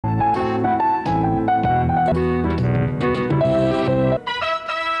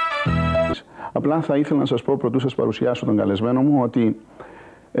Απλά θα ήθελα να σας πω, πρωτού σας παρουσιάσω τον καλεσμένο μου, ότι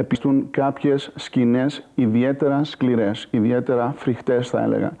επιστούν κάποιες σκηνές ιδιαίτερα σκληρές, ιδιαίτερα φρικτές θα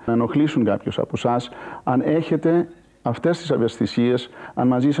έλεγα. Να ενοχλήσουν κάποιους από εσάς, αν έχετε αυτές τις ευαισθησίες, αν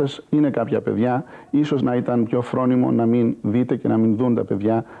μαζί σας είναι κάποια παιδιά, ίσως να ήταν πιο φρόνιμο να μην δείτε και να μην δουν τα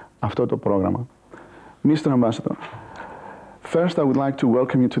παιδιά αυτό το πρόγραμμα. Mr. Ambassador, first I would like to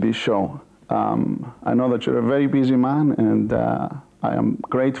welcome you to this show. I know that you're a very busy man, and I am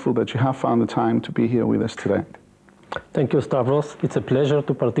grateful that you have found the time to be here with us today. Thank you, Stavros. It's a pleasure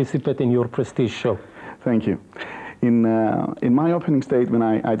to participate in your prestige show. Thank you. In my opening statement,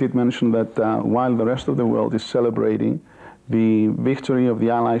 I did mention that while the rest of the world is celebrating the victory of the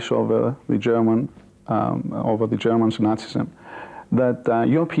Allies over the Germans' Nazism, that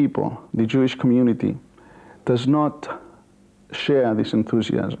your people, the Jewish community, does not share this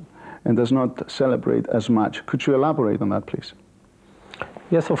enthusiasm and does not celebrate as much. Could you elaborate on that, please?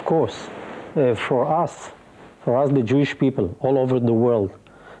 Yes, of course. For us, the Jewish people all over the world,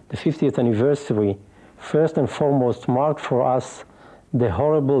 the 50th anniversary, first and foremost, marked for us the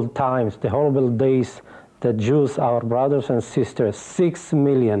horrible times, the horrible days that Jews, our brothers and sisters, 6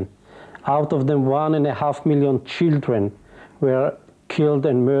 million, out of them 1.5 million children, were killed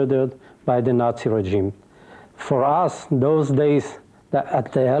and murdered by the Nazi regime. For us, those days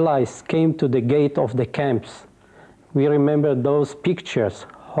that the Allies came to the gate of the camps, we remember those pictures,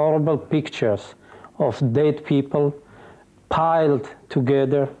 horrible pictures of dead people piled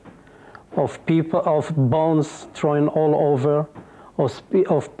together, of bones thrown all over,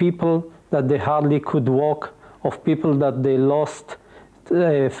 of people that they hardly could walk, of people that they lost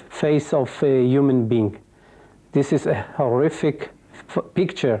the face of a human being. This is a horrific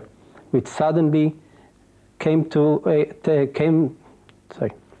picture which suddenly came to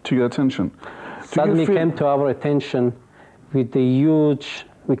your attention. Suddenly came to our attention with a huge,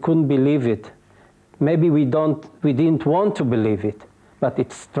 we couldn't believe it. Maybe we didn't want to believe it, but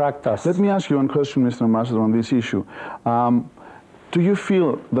it struck us. Let me ask you one question, Mr. Ambassador, on this issue. Do you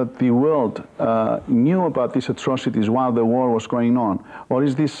feel that the world knew about these atrocities while the war was going on? Or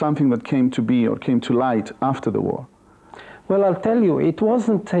is this something that came to be or came to light after the war? Well, I'll tell you, it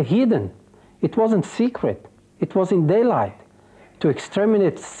wasn't hidden. It wasn't secret. It was in daylight. To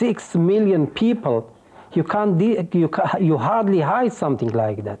exterminate 6 million people, you hardly hide something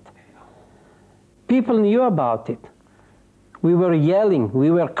like that. People knew about it. We were yelling,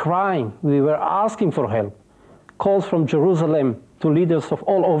 we were crying, we were asking for help. Calls from Jerusalem to leaders of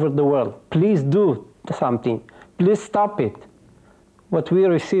all over the world. Please do something. Please stop it. What we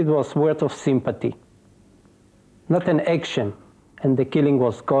received was words of sympathy, not an action. And the killing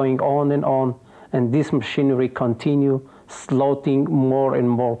was going on, and this machinery continued, slaughtering more and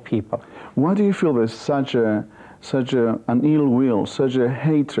more people. Why do you feel there's such an ill will, such a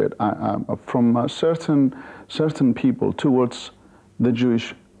hatred from certain people towards the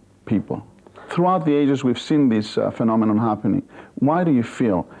Jewish people? Throughout the ages, we've seen this phenomenon happening. Why do you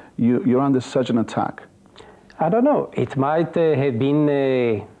feel you're under such an attack? I don't know. It might have been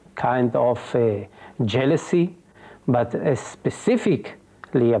a kind of jealousy, but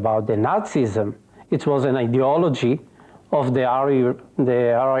specifically about the Nazism, it was an ideology of the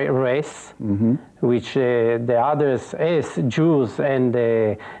Aryan race, which the others as Jews and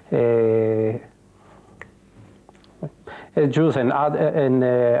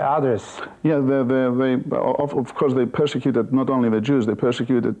others. Yeah, of course they persecuted not only the Jews, they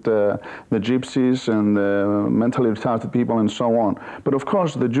persecuted the gypsies and mentally retarded people and so on. But of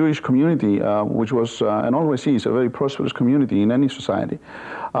course the Jewish community, which was and always is a very prosperous community in any society,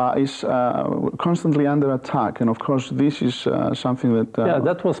 is constantly under attack. And of course this is something that... yeah,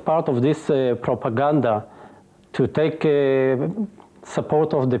 that was part of this propaganda, to take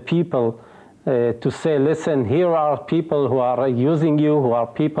support of the people, to say, listen, here are people who are using you, who are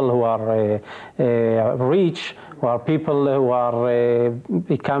people who are rich, who are people who are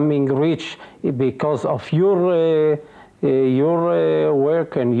becoming rich because of your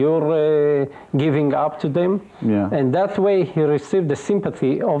work and your giving up to them. Yeah. And that way he received the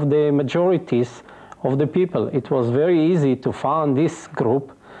sympathy of the majorities of the people. It was very easy to find this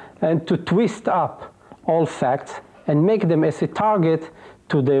group and to twist up all facts and make them as a target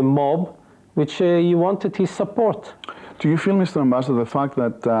to the mob which you wanted his support. Do you feel, Mr. Ambassador, the fact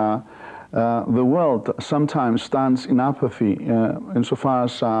that the world sometimes stands in apathy insofar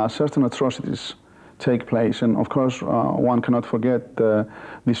as certain atrocities take place? And of course, one cannot forget the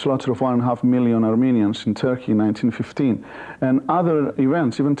slaughter of 1.5 million Armenians in Turkey in 1915. And other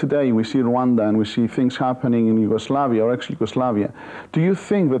events, even today, we see Rwanda and we see things happening in Yugoslavia or ex-Yugoslavia. Do you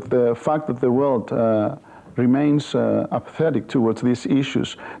think that the fact that the world remains apathetic towards these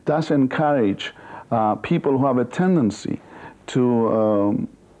issues, does encourage people who have a tendency to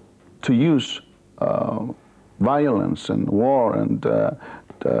use violence and war and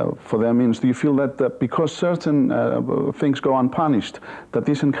for their means. Do you feel that because certain things go unpunished, that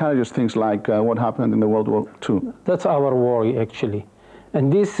this encourages things like what happened in the World War II? That's our worry, actually.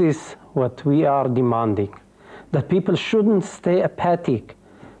 And this is what we are demanding, that people shouldn't stay apathic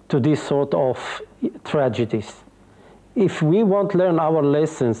to this sort of tragedies. If we won't learn our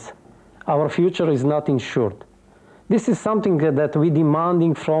lessons, our future is not ensured. This is something that we're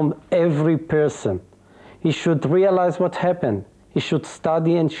demanding from every person. He should realize what happened. He should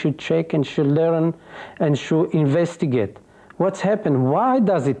study and should check and should learn and should investigate what's happened. Why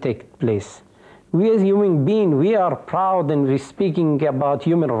does it take place? We as human beings, we are proud and we're speaking about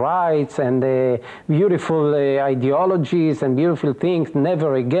human rights and beautiful ideologies and beautiful things,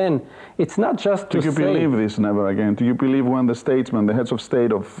 never again. It's not just to say. Do you believe this, never again? Do you believe when the statesmen, the heads of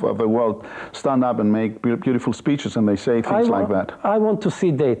state of the world stand up and make beautiful speeches and they say things like that? I want to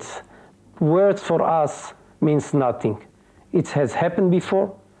see dates. Words for us means nothing. It has happened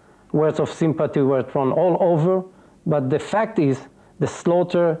before. Words of sympathy were thrown all over, but the fact is the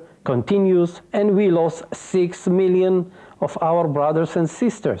slaughter continues, and we lost 6 million of our brothers and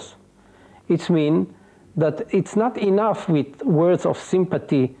sisters. It means that it's not enough with words of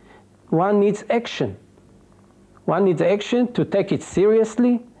sympathy. One needs action. One needs action to take it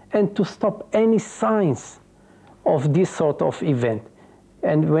seriously and to stop any signs of this sort of event.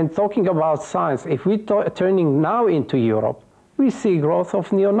 And when talking about signs, if we're turning now into Europe, we see growth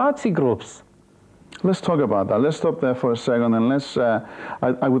of neo-Nazi groups. Let's talk about that. Let's stop there for a second, and let's.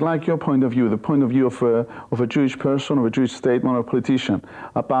 I would like your point of view, the point of view of a Jewish person, of a Jewish statesman, or a politician,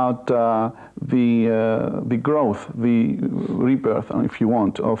 about the growth, the rebirth, if you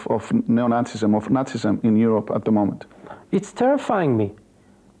want, of neo-Nazism, of Nazism in Europe at the moment. It's terrifying me.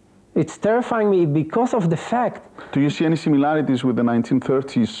 It's terrifying me because of the fact. Do you see any similarities with the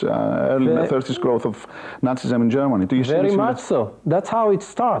 1930s, early 30s growth of Nazism in Germany? Do you see very much so. That's how it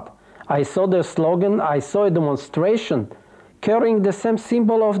started. I saw their slogan, I saw a demonstration carrying the same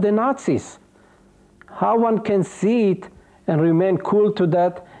symbol of the Nazis. How one can see it and remain cool to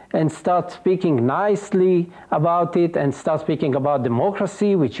that and start speaking nicely about it and start speaking about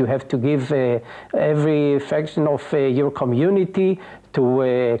democracy, which you have to give every faction of your community to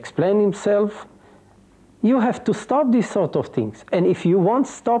explain himself. You have to stop these sort of things. And if you won't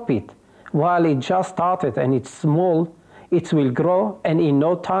stop it while it just started and it's small, it will grow, and in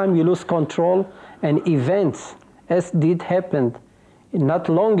no time you lose control, and events, as did happen not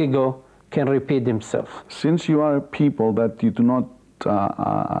long ago, can repeat themselves. Since you are a people that you do not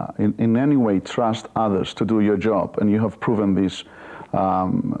in any way trust others to do your job, and you have proven this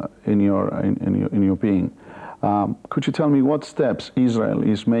in your being, could you tell me what steps Israel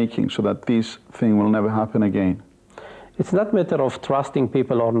is making so that this thing will never happen again? It's not a matter of trusting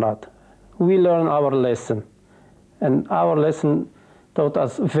people or not. We learn our lesson. And our lesson taught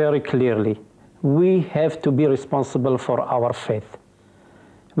us very clearly, we have to be responsible for our faith.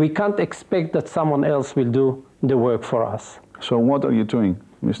 We can't expect that someone else will do the work for us. So what are you doing,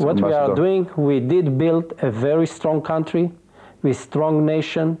 Mr. What Ambassador? we are doing, we did build a very strong country, with strong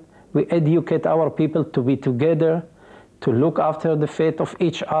nation. We educate our people to be together, to look after the faith of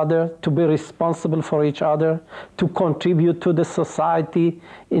each other, to be responsible for each other, to contribute to the society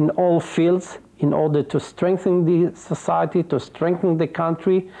in all fields, in order to strengthen the society, to strengthen the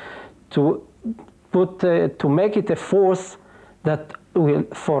country, to make it a force that will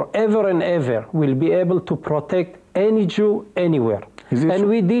forever and ever will be able to protect any Jew anywhere. And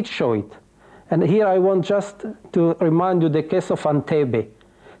we did show it. And here I want just to remind you the case of Entebbe,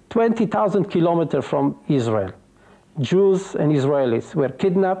 20,000 kilometers from Israel. Jews and Israelis were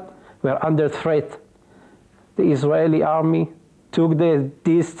kidnapped, were under threat. The Israeli army took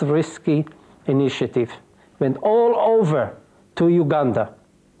this risky initiative, went all over to Uganda,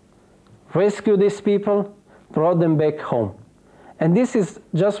 rescued these people, brought them back home. And this is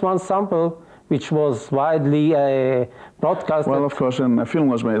just one sample which was widely broadcast. Well, of course, and a film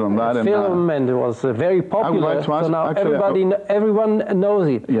was made on that. And it was very popular. I would like to ask, so now actually, everyone knows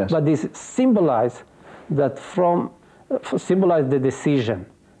it. Yes. But this symbolizes the decision.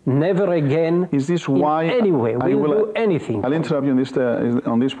 Never again. Is this why? Anyway, we will do anything. I'll interrupt you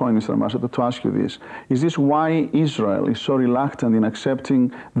on this point, Mr. Ambassador, to ask you this. Is this why Israel is so reluctant in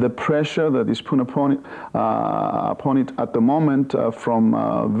accepting the pressure that is put upon it at the moment from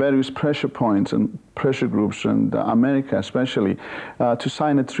various pressure points and pressure groups, and America especially, to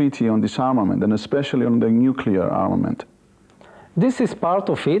sign a treaty on disarmament, and especially on the nuclear armament? This is part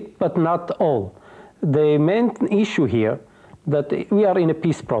of it, but not all. the main issue here that we are in a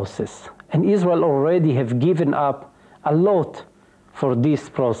peace process, and Israel already have given up a lot for this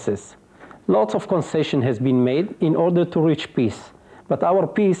process. Lots of concession has been made in order to reach peace. But our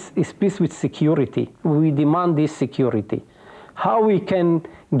peace is peace with security. We demand this security. How we can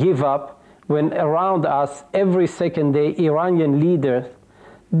give up when around us every second day Iranian leaders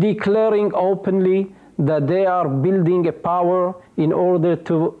declaring openly that they are building a power in order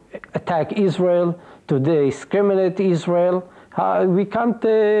to attack Israel, to discriminate Israel. We can't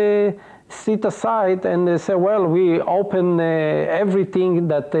sit aside and say, well, we open everything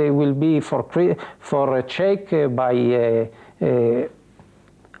that will be for a check by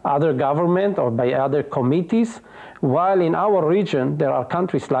other government or by other committees, while in our region there are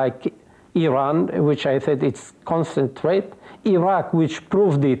countries like Iran, which I said it's concentrate, Iraq, which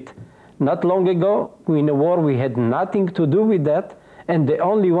proved it not long ago. In a war we had nothing to do with that, and the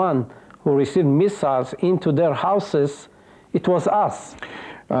only one who received missiles into their houses, it was us.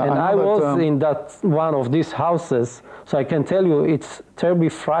 And I was in that one of these houses, so I can tell you it's terribly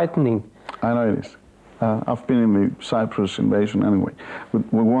frightening. I know it is. I've been in the Cyprus invasion anyway.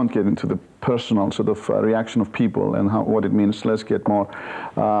 We won't get into the personal sort of reaction of people and what it means. Let's get more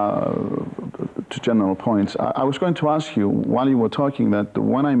to general points. I was going to ask you, while you were talking, that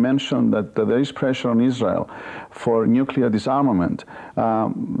when I mentioned that there is pressure on Israel for nuclear disarmament,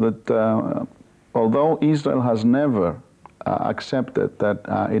 that although Israel has never accepted that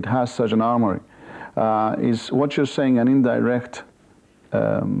it has such an armory, is what you're saying an indirect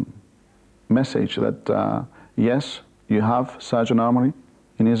message that yes, you have such an armory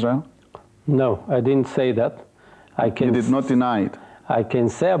in Israel? No, I didn't say that. You did not deny it? I can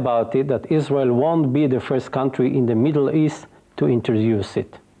say about it that Israel won't be the first country in the Middle East to introduce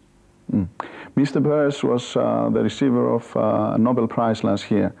it. Mr. Peres was the receiver of a Nobel Prize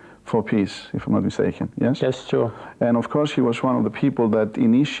last year for peace, if I'm not mistaken, yes? Yes, sure. And of course he was one of the people that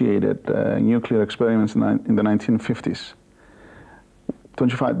initiated nuclear experiments in the 1950s. Don't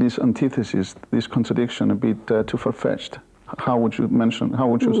you find this antithesis, this contradiction a bit too far-fetched? How would you mention, how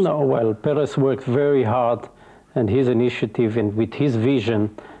would you... No, well, Peres worked very hard, and his initiative and with his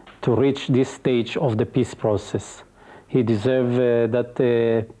vision to reach this stage of the peace process. He deserved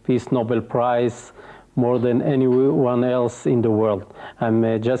that Peace Nobel Prize more than anyone else in the world.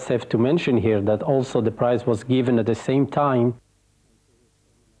 I just have to mention here that also the prize was given at the same time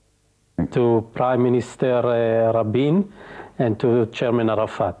to Prime Minister Rabin and to Chairman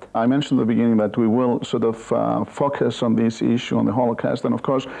Arafat. I mentioned at the beginning that we will sort of focus on this issue, on the Holocaust, and of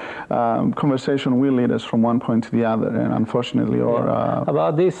course, conversation will lead us from one point to the other, and unfortunately,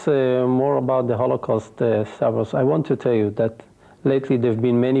 About this, more about the Holocaust, Stavros, I want to tell you that lately there have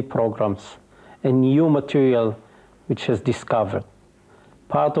been many programs and new material which has discovered.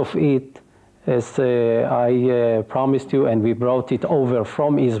 Part of it, as I promised you, and we brought it over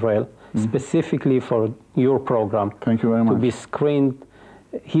from Israel, specifically for your program. Thank you very much. To be screened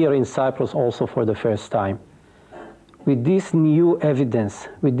here in Cyprus also for the first time. With this new evidence,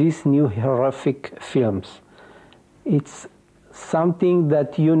 with these new horrific films, it's something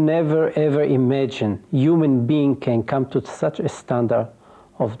that you never ever imagine human being can come to such a standard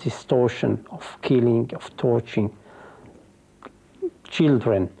of distortion, of killing, of torturing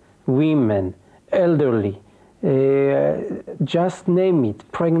children, women, elderly, just name it,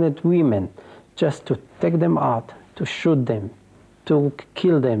 pregnant women, just to take them out, to shoot them, to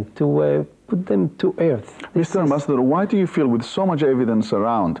kill them, to put them to earth. Mr. Ambassador, why do you feel with so much evidence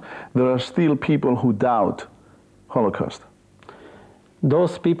around, there are still people who doubt Holocaust?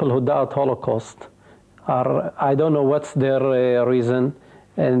 Those people who doubt Holocaust are, I don't know what's their reason,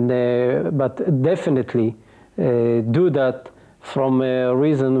 and but definitely do that from a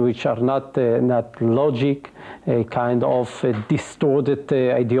reason which are not logic, a kind of distorted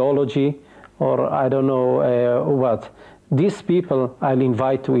ideology, or I don't know what. These people I'll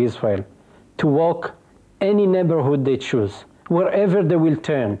invite to Israel to walk any neighborhood they choose. Wherever they will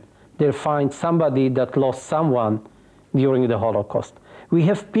turn, they'll find somebody that lost someone during the Holocaust. We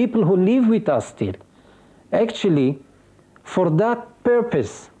have people who live with us still. Actually, for that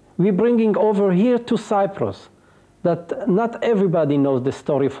purpose, we're bringing over here to Cyprus that not everybody knows the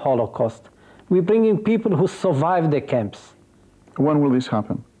story of Holocaust. We're bringing people who survived the camps. When will this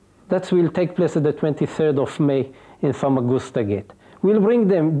happen? That will take place at the 23rd of May in Famagusta Gate. We'll bring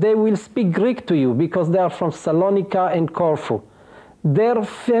them. They will speak Greek to you because they are from Salonika and Corfu. Their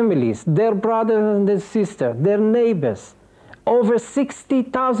families, their brothers and their sisters, their neighbors. Over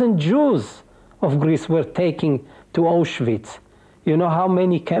 60,000 Jews of Greece were taken to Auschwitz. You know how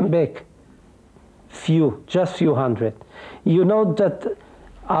many came back? Few, just few hundred. You know that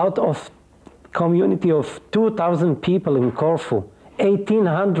out of community of 2,000 people in Corfu,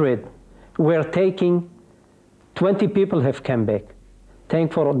 1,800 were taken, 20 people have come back.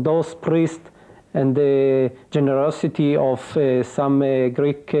 Thank for those priests and the generosity of some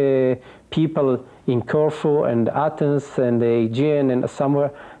Greek people in Corfu and Athens and the Aegean and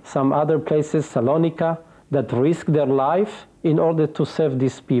some other places, Salonika, that risked their life in order to save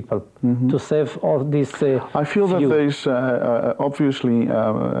these people, to save all these I feel that there is obviously,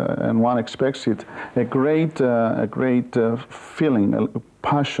 and one expects it, a great feeling,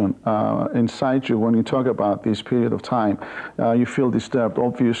 passion inside you when you talk about this period of time. You feel disturbed,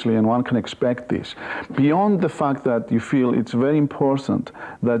 obviously, and one can expect this. Beyond the fact that you feel it's very important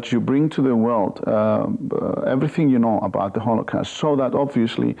that you bring to the world everything you know about the Holocaust, so that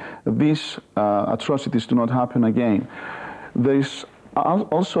obviously these atrocities do not happen again. There is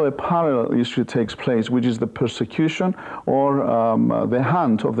also a parallel issue takes place, which is the persecution or the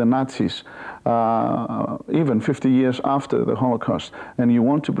hand of the Nazis, even 50 years after the Holocaust, and you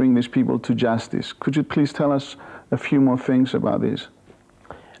want to bring these people to justice. Could you please tell us a few more things about this?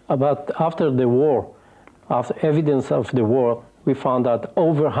 About after the war, after evidence of the war, we found out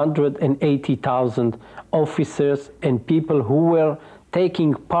over 180,000 officers and people who were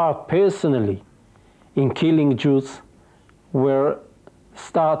taking part personally in killing Jews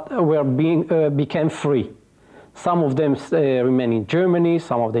became free. Some of them remain in Germany,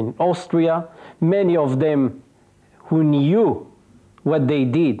 some of them in Austria. Many of them who knew what they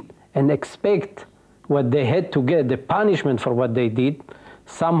did and expect what they had to get, the punishment for what they did,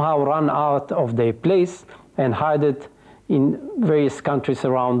 somehow run out of their place and hide it in various countries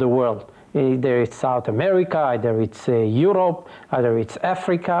around the world. Either it's South America, either it's Europe, either it's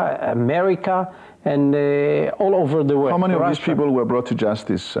Africa, America, and all over the world. How many of these people were brought to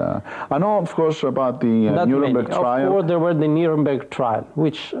justice? I know, of course, about the Nuremberg trial. Of course, there were the Nuremberg trial,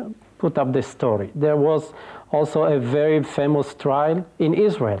 which put up the story. There was also a very famous trial in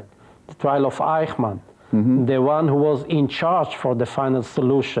Israel, the trial of Eichmann, the one who was in charge for the final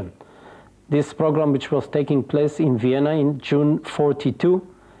solution. This program, which was taking place in Vienna in June 42,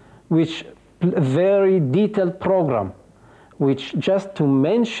 which very detailed program, which just to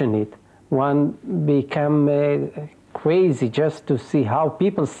mention it, one became crazy just to see how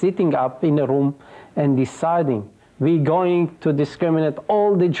people sitting up in a room and deciding we're going to discriminate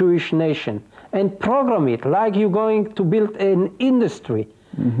all the Jewish nation and program it like you're going to build an industry.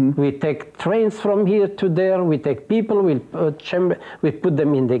 We take trains from here to there, we take people, we put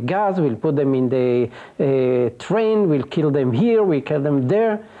them in the gas, we'll put them in the train, we'll kill them here, we kill them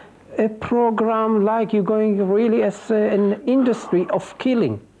there. A program like you're going really as an industry of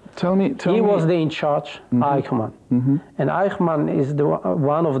killing. Tell me. He was the in charge, Eichmann. And Eichmann is the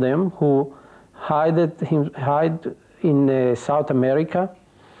one of them who hid in South America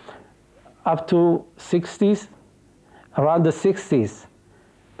up to 60s. Around the 60s,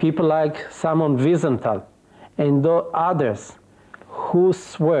 people like Simon Wiesenthal and the others who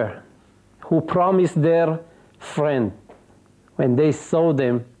swear, who promised their friend when they saw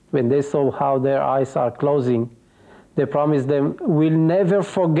them, when they saw how their eyes are closing, they promised them, we'll never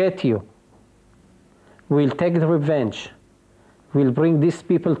forget you. We'll take the revenge. We'll bring these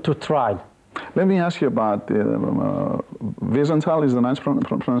people to trial. Let me ask you about Wiesenthal, is the nice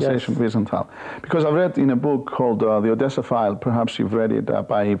pronunciation, yes. Wiesenthal. Because I've read in a book called The Odessa File, perhaps you've read it,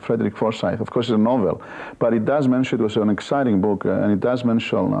 by Frederick Forsyth. Of course, it's a novel, but it does mention, it was an exciting book, and it does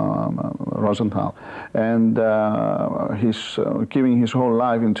mention Rosenthal. And he's giving his whole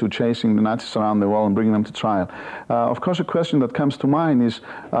life into chasing the Nazis around the world and bringing them to trial. Of course, a question that comes to mind is,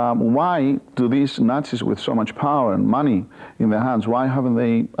 why do these Nazis with so much power and money in their hands, why haven't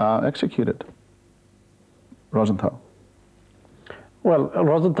they executed Rosenthal? Well,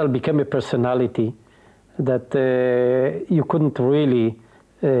 Rosenthal became a personality that you couldn't really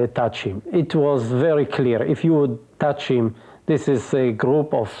touch him. It was very clear. If you would touch him, this is a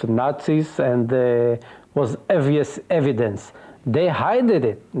group of Nazis, and was obvious evidence. They hid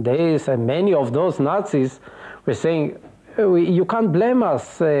it. Many of those Nazis were saying, you can't blame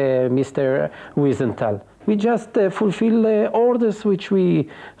us, Mr. Wiesenthal. We just fulfill orders which we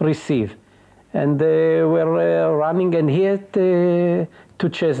receive. And they were running and he had to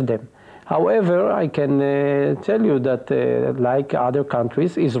chase them. However, I can tell you that like other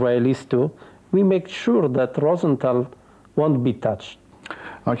countries, Israelis too, we make sure that Rosenthal won't be touched.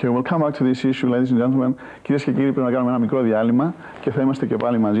 Okay, we'll come back to this issue, ladies and gentlemen. Κυρίες και κύριοι, πρέπει να κάνουμε ένα μικρό διάλειμμα και θα είμαστε και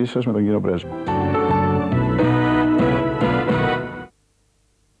πάλι μαζί σας με τον κύριο Πρέσβη.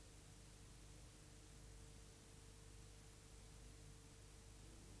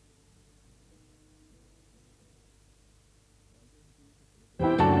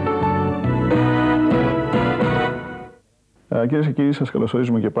 Κυρίες και κύριοι, σας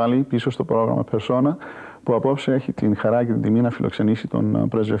καλωσορίζουμε και πάλι πίσω στο πρόγραμμα Persona, που απόψε έχει την χαρά και την τιμή να φιλοξενήσει τον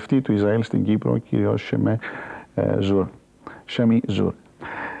πρεσβευτή του Ισραήλ στην Κύπρο, κύριο Shemi Zur.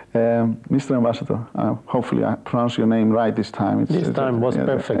 Mr. Ambassador, hopefully I pronounce your name right this time. This time was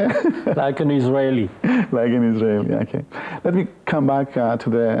perfect, like an Israeli. Like an Israeli, okay. Let me come back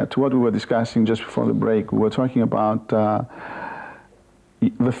to what we were discussing just before the break. We were talking about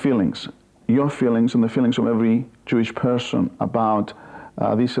the feelings, your feelings and the feelings of every Jewish person about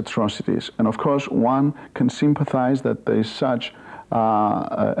these atrocities. And of course, one can sympathize that there is such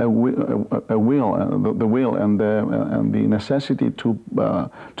the will and the necessity to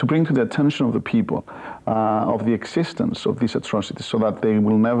bring to the attention of the people of the existence of these atrocities so that they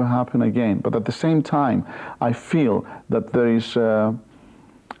will never happen again. But at the same time, I feel that there is a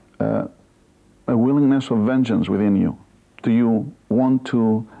willingness of vengeance within you. Do you want to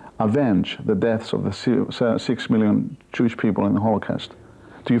avenge the deaths of the 6 million Jewish people in the Holocaust?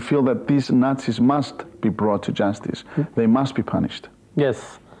 Do you feel that these Nazis must be brought to justice? They must be punished?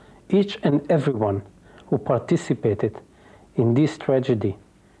 Yes. Each and everyone who participated in this tragedy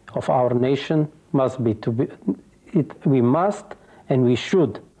of our nation we must and we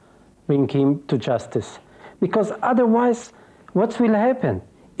should bring him to justice. Because otherwise, what will happen?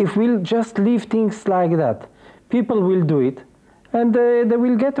 If we'll just leave things like that, people will do it and they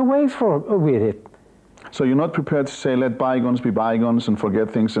will get away with it. So you're not prepared to say, let bygones be bygones and forget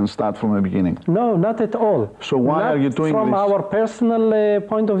things and start from the beginning? No, not at all. So why are you doing this? From our personal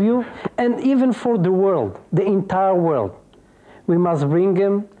point of view, and even for the world, the entire world. We must bring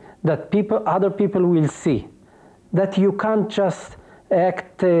them that other people will see that you can't just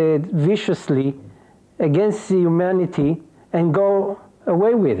act viciously against humanity and go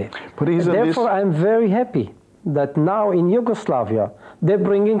away with it. But therefore, I'm very happy that now in Yugoslavia, they're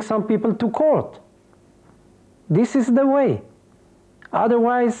bringing some people to court. This is the way.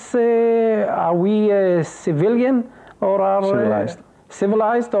 Otherwise, are we civilian or are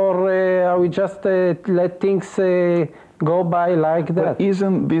civilized, or are we just let things go by like that? But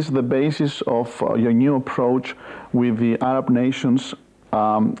isn't this the basis of your new approach with the Arab nations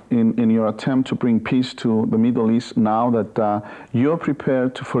in your attempt to bring peace to the Middle East now that you're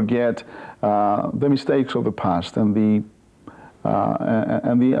prepared to forget the mistakes of the past and the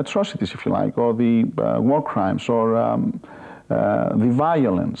atrocities, if you like, or the war crimes, or the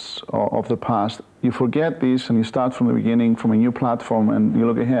violence of the past? You forget this and you start from the beginning, from a new platform, and you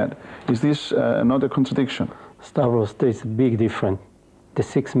look ahead. Is this not a contradiction? Stavros, there is a big difference. The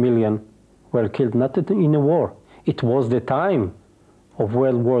 6 million were killed not in a war. It was the time of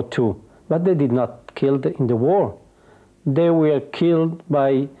World War II, but they did not kill in the war. They were killed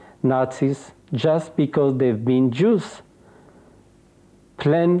by Nazis just because they've been Jews.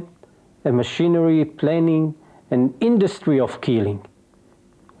 Plan a machinery, planning, an industry of killing,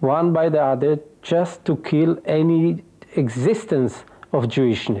 one by the other, just to kill any existence of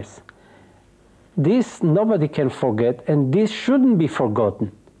Jewishness. This nobody can forget, and this shouldn't be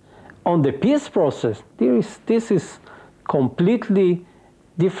forgotten. On the peace process, this is completely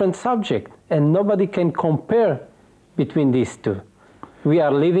different subject, and nobody can compare between these two. We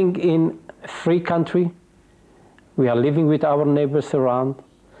are living in a free country. We are living with our neighbors around.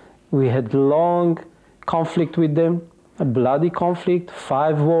 We had long conflict with them, a bloody conflict,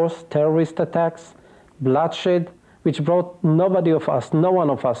 5 wars, terrorist attacks, bloodshed, which brought no one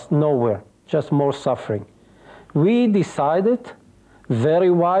of us nowhere, just more suffering. We decided very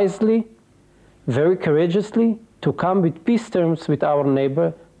wisely, very courageously, to come with peace terms with our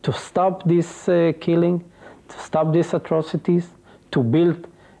neighbor, to stop this killing, to stop these atrocities, to build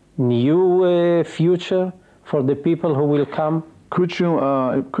new future for the people who will come.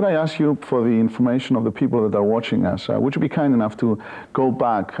 Could I ask you for the information of the people that are watching us? Would you be kind enough to go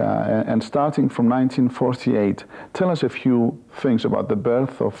back and starting from 1948, tell us a few things about the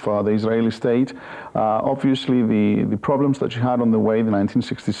birth of the Israeli state, obviously the problems that you had on the way, the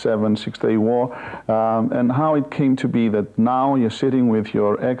 1967 Six-Day War, and how it came to be that now you're sitting with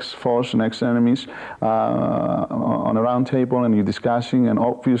your ex-foes and ex-enemies on a round table and you're discussing, and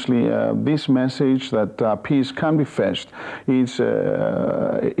obviously this message that peace can be fetched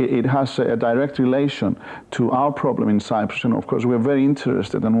it has a direct relation to our problem in Cyprus, and of course we're very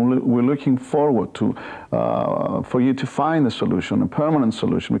interested and we're looking forward to for you to find a solution, a permanent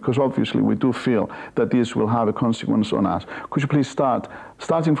solution, because obviously we do feel that this will have a consequence on us. Could you please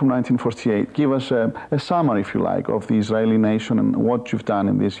starting from 1948, give us a summary, if you like, of the Israeli nation and what you've done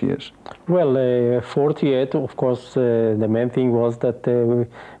in these years? Well, 48, of course, the main thing was that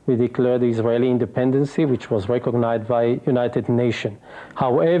we declared Israeli independence, which was recognized by United Nations.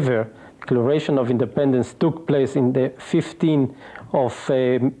 However, Declaration of Independence took place in the 14th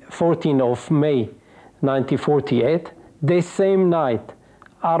of May 1948. The same night,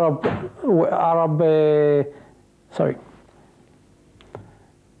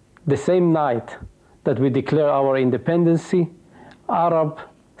 the same night that we declare our independence, Arab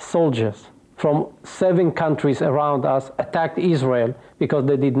soldiers from 7 countries around us attacked Israel because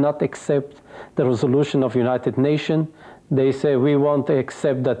they did not accept the resolution of United Nations. They say, we want to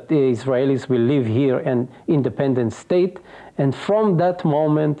accept that the Israelis will live here an independent state. And from that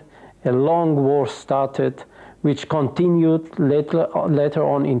moment, a long war started, which continued later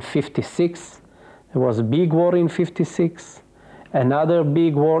on in 56. There was a big war in 56, another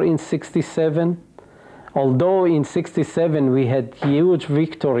big war in 67. Although in 67 we had huge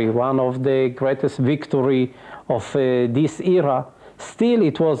victory, one of the greatest victory of this era, still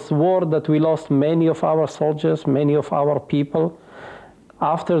it was war that we lost many of our soldiers, many of our people.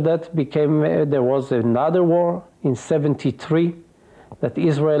 After that there was another war in 73 that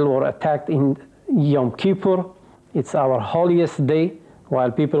Israel were attacked in Yom Kippur. It's our holiest day.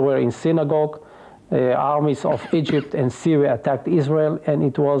 While people were in synagogue, armies of Egypt and Syria attacked Israel, and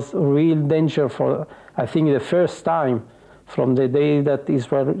it was real danger for, I think, the first time from the day that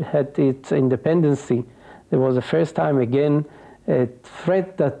Israel had its independence. There was the first time again a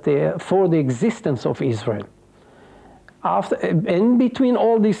threat that for the existence of Israel. In between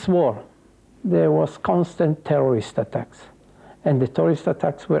all this war, there was constant terrorist attacks, and the terrorist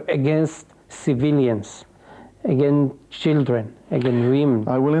attacks were against civilians, against children, against women.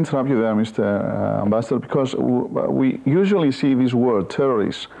 I will interrupt you there, Mr. Ambassador, because we usually see this word,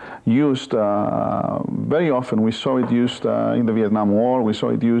 terrorists, used very often. We saw it used in the Vietnam War. We saw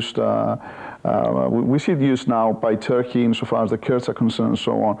it used, we see it used now by Turkey insofar as the Kurds are concerned and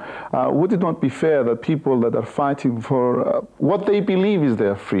so on. Would it not be fair that people that are fighting for what they believe is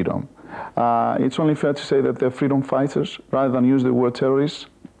their freedom, it's only fair to say that they're freedom fighters rather than use the word terrorists?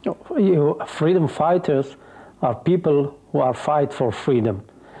 Freedom fighters are people who are fight for freedom.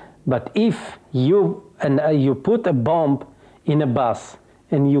 But if you put a bomb in a bus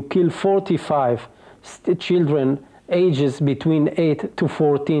and you kill 45 children ages between 8 to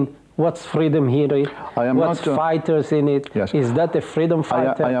 14, what's freedom here? What's fighters in it? Yes. Is that a freedom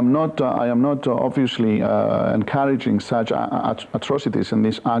fighter? I am not obviously encouraging such atrocities and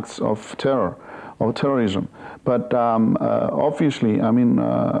these acts of terror or terrorism. But obviously, I mean,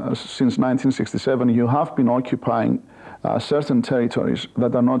 since 1967, you have been occupying certain territories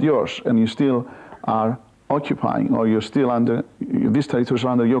that are not yours, and you still are occupying, or you're still under, these territories are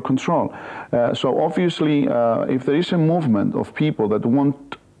under your control. So obviously, if there is a movement of people that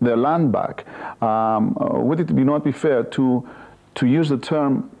want their land back, would it not be fair to use the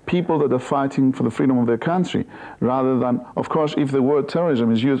term people that are fighting for the freedom of their country, rather than, of course, if the word terrorism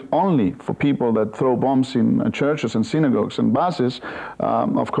is used only for people that throw bombs in churches and synagogues and buses,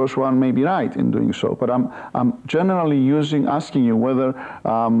 of course one may be right in doing so. But I'm generally asking you whether,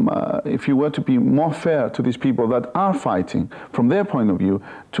 if you were to be more fair to these people that are fighting, from their point of view,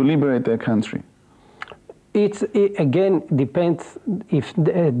 to liberate their country. It again depends if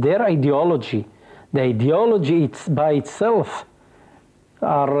their ideology, the ideology by itself,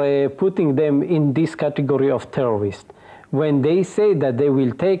 are putting them in this category of terrorists. When they say that they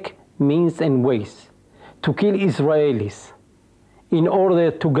will take means and ways to kill Israelis in order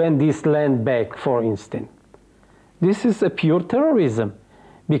to gain this land back, for instance, this is a pure terrorism,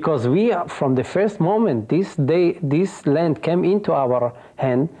 because we, from the first moment this land came into our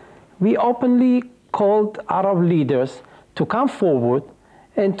hand, we openly called Arab leaders to come forward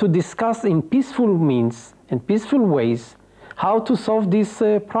and to discuss in peaceful means and peaceful ways how to solve this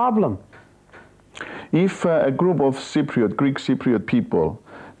problem. If a group of Greek Cypriot people,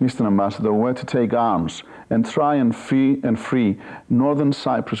 Mr. Ambassador, were to take arms and try and free northern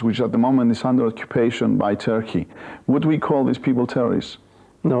Cyprus, which at the moment is under occupation by Turkey, would we call these people terrorists?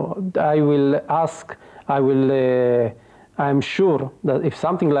 No, I'm sure that if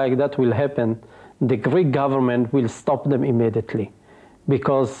something like that will happen, the Greek government will stop them immediately,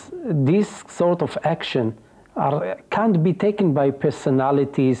 because this sort of action can't be taken by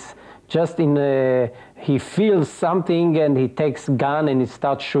personalities. Just he feels something and he takes a gun and he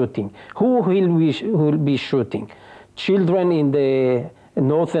starts shooting. Who will be shooting? Children in the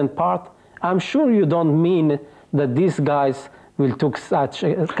northern part? I'm sure you don't mean that these guys will take such.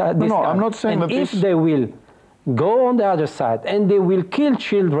 No, I'm not saying that. If they will go on the other side and they will kill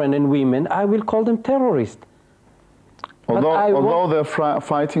children and women, I will call them terrorists. Although they're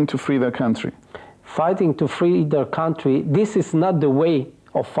fighting to free their country. Fighting to free their country, this is not the way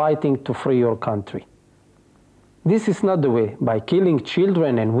of fighting to free your country. This is not the way. By killing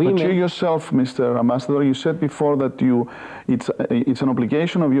children and women. But you yourself, Mr. Ambassador, you said before that it's an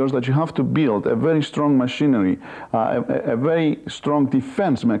obligation of yours that you have to build a very strong machinery, a very strong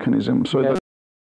defense mechanism. So Yes.